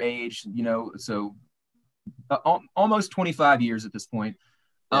around your age, you know, so almost 25 years at this point.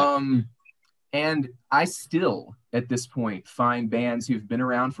 Yeah. And I still, at this point, find bands who've been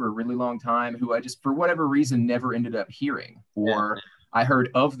around for a really long time who I just, for whatever reason, never ended up hearing, or I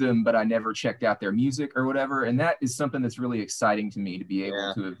heard of them, but I never checked out their music or whatever. And that is something that's really exciting to me, to be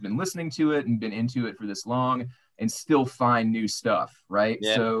able to have been listening to it and been into it for this long and still find new stuff, right?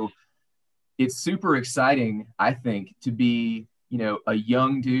 Yeah. So it's super exciting, I think, to be, you know, a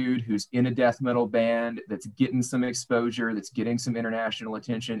young dude who's in a death metal band that's getting some exposure, that's getting some international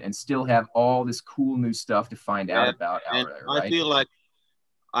attention, and still have all this cool new stuff to find out about out there, right? I feel like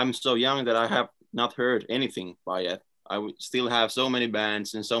I'm so young that I have not heard anything by yet. I would still have so many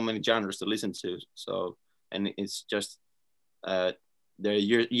bands and so many genres to listen to. So, and it's just the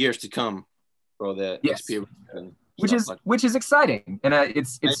years to come for the experience, and which is exciting, and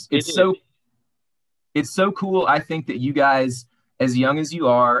it's so cool. I think that you guys, as young as you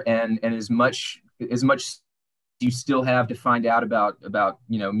are, and as much you still have to find out about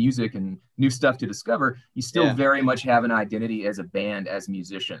you know, music and new stuff to discover, you still very much have an identity as a band, as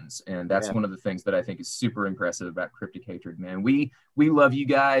musicians, and that's one of the things that I think is super impressive about Cryptic Hatred, man. We love you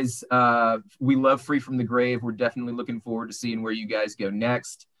guys. We love Free from the Grave. We're definitely looking forward to seeing where you guys go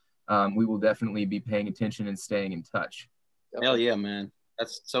next. We will definitely be paying attention and staying in touch. Hell yeah, man.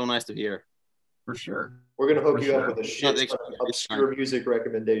 That's so nice to hear. For sure. We're going to hook you up with a shit ton of obscure music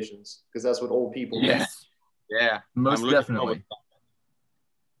recommendations, because that's what old people do. Yeah, most definitely.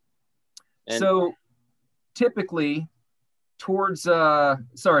 So typically towards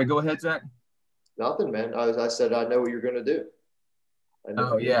sorry, go ahead, Zach. Nothing, man. I said I know what you're going to do.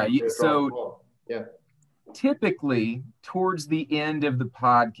 Typically towards the end of the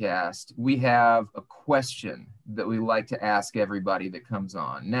podcast, we have a question that we like to ask everybody that comes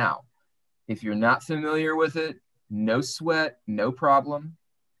on. Now, if you're not familiar with it, no sweat, no problem,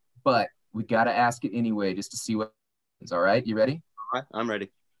 but we got to ask it anyway just to see what happens. All right, you ready? All right, I'm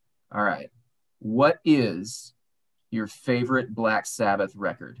ready. All right. What is your favorite Black Sabbath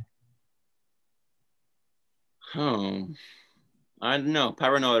record? I don't know.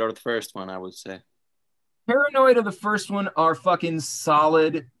 Paranoid or the first one, I would say. Paranoid or the first one are fucking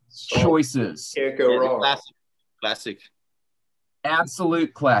solid choices. Can't go wrong. Classic.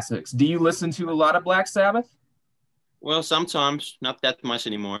 Absolute classics. Do you listen to a lot of Black Sabbath? Well, sometimes, not that much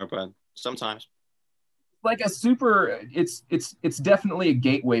anymore, but sometimes. Like a super, it's definitely a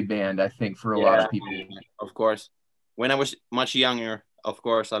gateway band, I think, for a lot of people. Of course. When I was much younger, of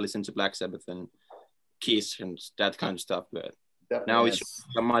course, I listened to Black Sabbath and Kiss and that kind of stuff, but now it's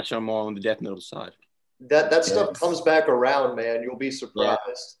much more on the death metal side. That stuff comes back around, man. You'll be surprised.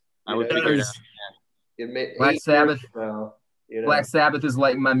 I would figure it out. Black Sabbath. Now, you know. Black Sabbath is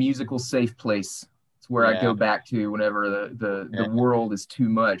like my musical safe place. It's where I go back to whenever the world is too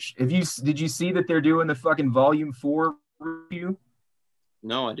much. Did you see that they're doing the fucking Volume 4 review?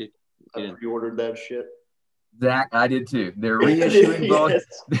 No, I didn't. I pre-ordered that shit. Zach, I did too. They're reissuing volume.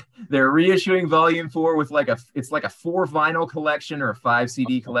 Yes. They're reissuing volume 4 with like it's like a 4 vinyl collection or a 5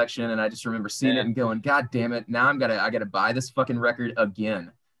 CD collection, and I just remember seeing it and going, God damn it! Now I gotta buy this fucking record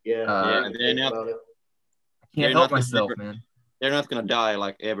again. Yeah, Yeah, I can't help myself, man. They're not gonna die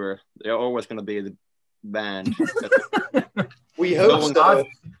like ever. They're always gonna be the band. We hope so.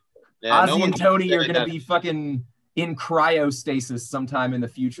 Yeah, Ozzy and Tony are gonna be fucking in cryostasis sometime in the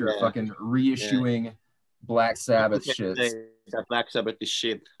future, fucking reissuing Black Sabbath shit. That Black Sabbath is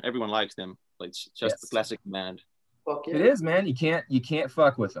shit. Everyone likes them. Like, it's just a classic band. Fuck yeah. It is, man. You can't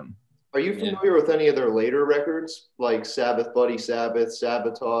fuck with them. Are you familiar with any of their later records, like Sabbath, Bloody Sabbath,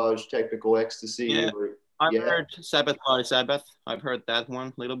 Sabotage, Technical Ecstasy? Yeah. I've heard Sabbath, Bloody Sabbath. I've heard that one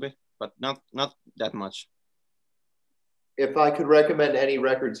a little bit, but not that much. If I could recommend any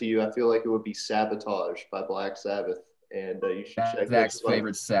record to you, I feel like it would be Sabotage by Black Sabbath. And you should check Zach's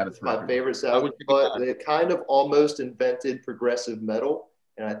favorite Sabbath record. My favorite Sabbath, but it kind of almost invented progressive metal.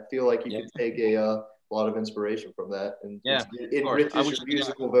 And I feel like you could take a lot of inspiration from that. And it enriches your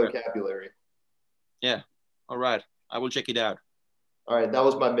musical vocabulary. Yeah. All right. I will check it out. All right. That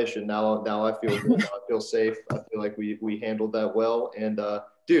was my mission. Now I feel good. I feel safe. I feel like we handled that well. And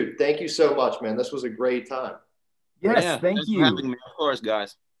dude, thank you so much, man. This was a great time. Yes, thank you. For having me, of course,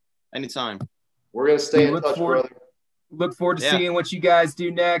 guys. Anytime. We're going to stay in touch, brother. Look forward to seeing what you guys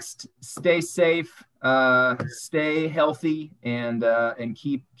do next. Stay safe, stay healthy, and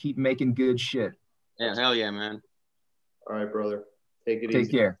keep making good shit. Yeah, hell yeah, man. All right, brother. Take it easy.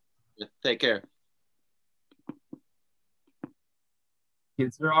 Take care. Yeah, take care.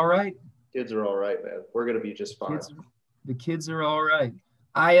 Kids are all right. Kids are all right, man. We're gonna be just fine. The kids are all right.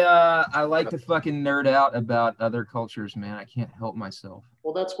 I like to fucking nerd out about other cultures, man. I can't help myself.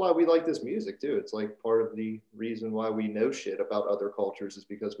 Well, that's why we like this music too. It's like part of the reason why we know shit about other cultures is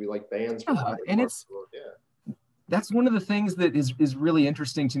because we like bands. And that's one of the things that is really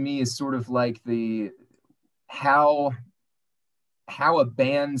interesting to me is sort of like how a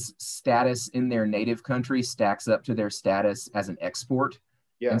band's status in their native country stacks up to their status as an export.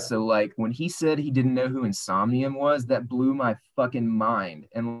 Yeah. And so like when he said he didn't know who Insomnium was, that blew my fucking mind.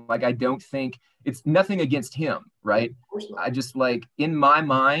 And like, I don't think it's nothing against him, right? Of course not. I just like in my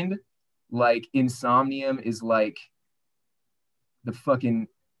mind, like Insomnium is like the fucking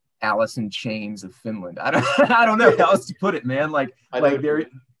Alice in Chains of Finland. I don't know how else to put it, man. Like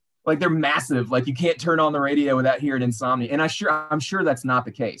they're massive. Like you can't turn on the radio without hearing Insomnia. And I'm sure that's not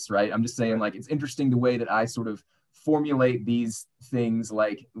the case, right? I'm just saying like it's interesting the way that I sort of formulate these things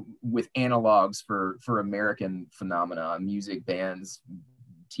like with analogs for American phenomena, music, bands,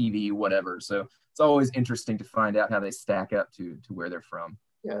 TV, whatever. So it's always interesting to find out how they stack up to where they're from.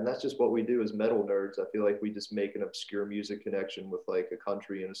 Yeah, and that's just what we do as metal nerds. I feel like we just make an obscure music connection with like a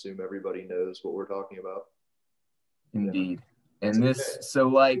country and assume everybody knows what we're talking about. Indeed. And this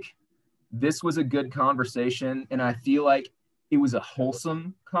was a good conversation, and I feel like it was a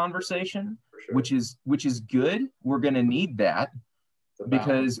wholesome conversation, sure. which is good. We're going to need that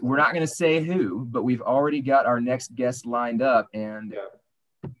because we're not going to say who, but we've already got our next guest lined up, and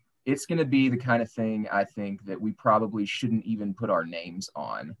it's going to be the kind of thing I think that we probably shouldn't even put our names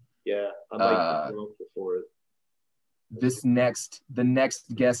on. Yeah, I might be wrong before it. The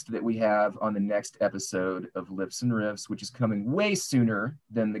next guest that we have on the next episode of Lips and Riffs, which is coming way sooner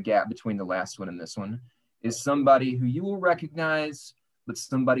than the gap between the last one and this one, is somebody who you will recognize, but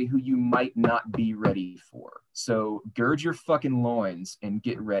somebody who you might not be ready for. So gird your fucking loins and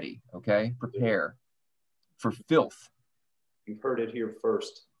get ready, okay? Prepare for filth. You've heard it here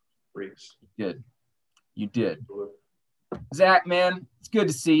first, freaks. You did. Zach, man, it's good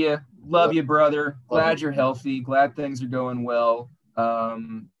to see you. Love you, brother. Glad you're healthy. Glad things are going well.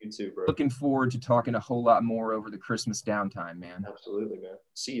 You too, bro. Looking forward to talking a whole lot more over the Christmas downtime, man. Absolutely, man.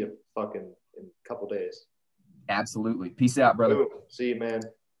 See you fucking in a couple days. Absolutely. Peace out, brother. See you, man.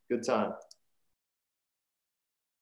 Good time.